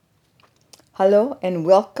Hello and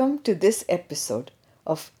welcome to this episode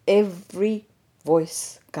of Every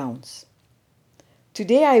Voice Counts.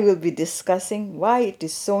 Today I will be discussing why it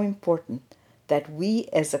is so important that we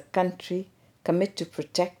as a country commit to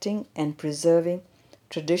protecting and preserving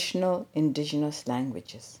traditional Indigenous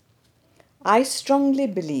languages. I strongly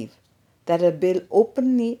believe that a bill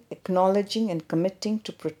openly acknowledging and committing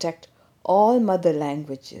to protect all mother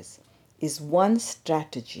languages is one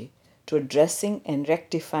strategy to addressing and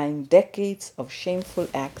rectifying decades of shameful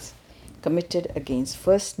acts committed against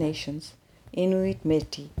First Nations, Inuit,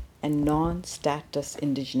 Métis, and non-status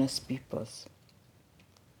Indigenous peoples.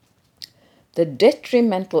 The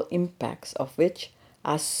detrimental impacts of which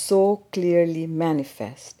are so clearly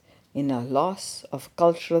manifest in a loss of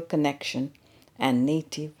cultural connection and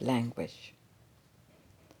native language.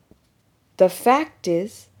 The fact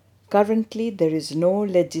is, currently there is no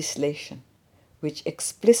legislation which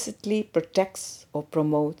explicitly protects or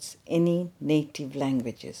promotes any native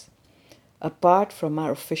languages, apart from our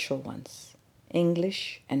official ones,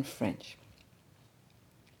 English and French.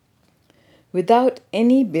 Without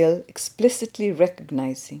any bill explicitly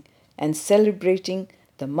recognizing and celebrating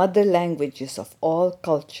the mother languages of all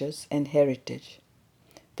cultures and heritage,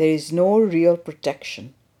 there is no real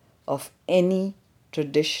protection of any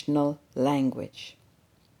traditional language.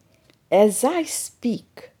 As I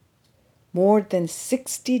speak, more than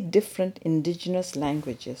 60 different Indigenous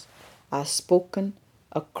languages are spoken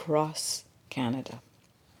across Canada.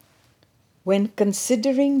 When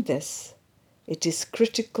considering this, it is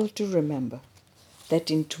critical to remember that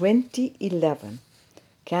in 2011,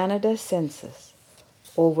 Canada census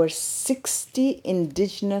over 60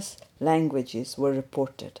 Indigenous languages were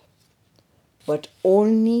reported, but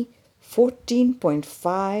only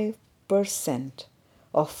 14.5%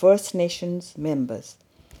 of First Nations members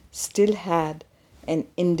still had an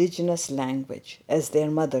Indigenous language as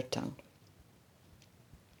their mother tongue.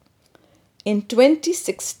 In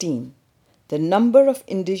 2016, the number of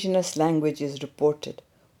Indigenous languages reported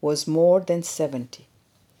was more than 70.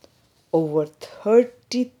 Over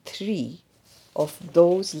 33 of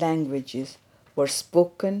those languages were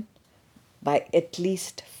spoken by at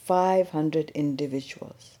least 500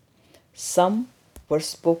 individuals. Some were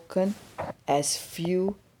spoken as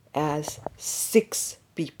few as 6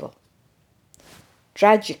 people.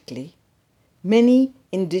 Tragically, many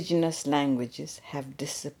Indigenous languages have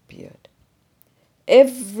disappeared.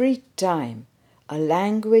 Every time a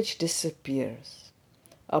language disappears,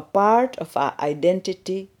 a part of our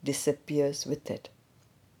identity disappears with it.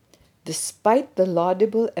 Despite the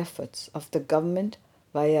laudable efforts of the government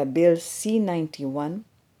via Bill C-91,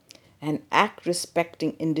 an act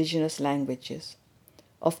respecting Indigenous languages,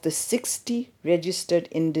 of the 60 registered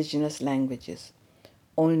Indigenous languages,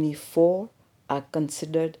 only 4 are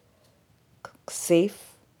considered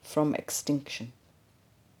safe from extinction.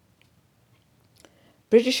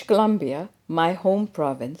 British Columbia, my home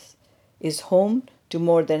province, is home to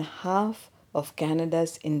more than half of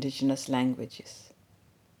Canada's Indigenous languages.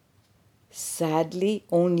 Sadly,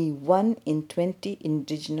 only 1 in 20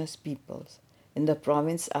 Indigenous peoples in the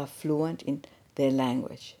province are fluent in their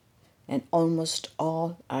language, and almost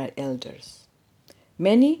all are elders.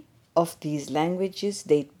 Many of these languages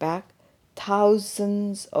date back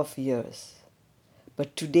thousands of years,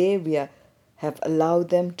 but today we have allowed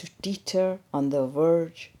them to teeter on the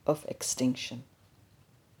verge of extinction.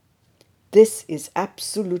 This is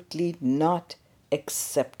absolutely not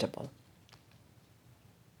acceptable.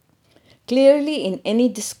 Clearly, in any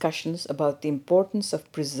discussions about the importance of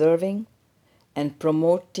preserving and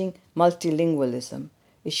promoting multilingualism,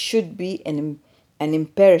 it should be an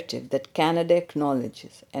imperative that Canada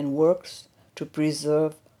acknowledges and works to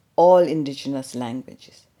preserve all Indigenous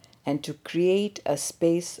languages and to create a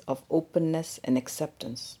space of openness and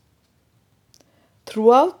acceptance.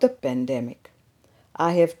 Throughout the pandemic,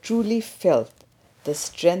 I have truly felt the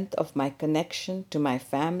strength of my connection to my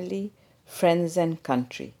family, friends, and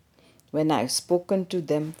country when I've spoken to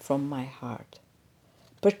them from my heart,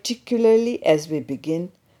 particularly as we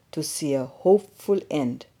begin to see a hopeful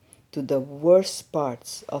end to the worst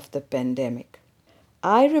parts of the pandemic.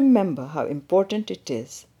 I remember how important it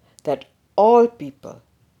is that all people,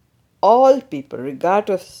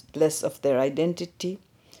 regardless of their identity,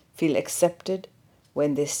 feel accepted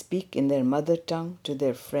when they speak in their mother tongue to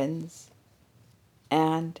their friends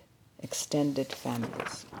and extended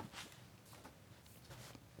families.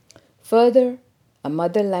 Further, a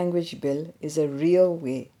mother language bill is a real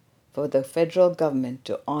way for the federal government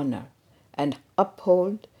to honor and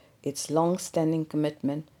uphold its long-standing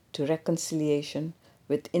commitment to reconciliation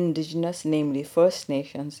with Indigenous, namely First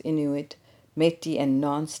Nations, Inuit, Métis, and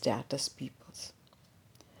non-status peoples.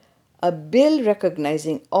 A bill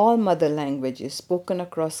recognizing all mother languages spoken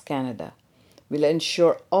across Canada will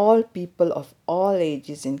ensure all people of all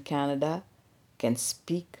ages in Canada can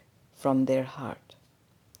speak from their heart.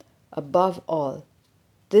 Above all,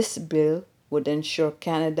 this bill would ensure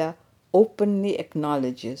Canada openly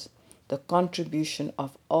acknowledges the contribution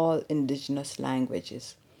of all Indigenous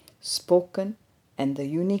languages spoken and the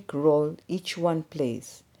unique role each one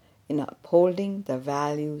plays in upholding the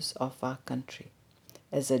values of our country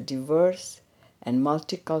as a diverse and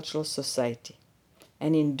multicultural society,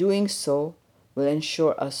 and in doing so will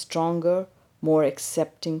ensure a stronger, more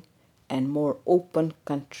accepting, and more open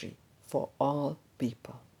country for all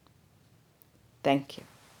people. Thank you.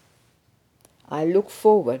 I look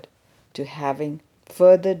forward to having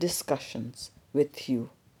further discussions with you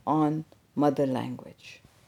on mother language.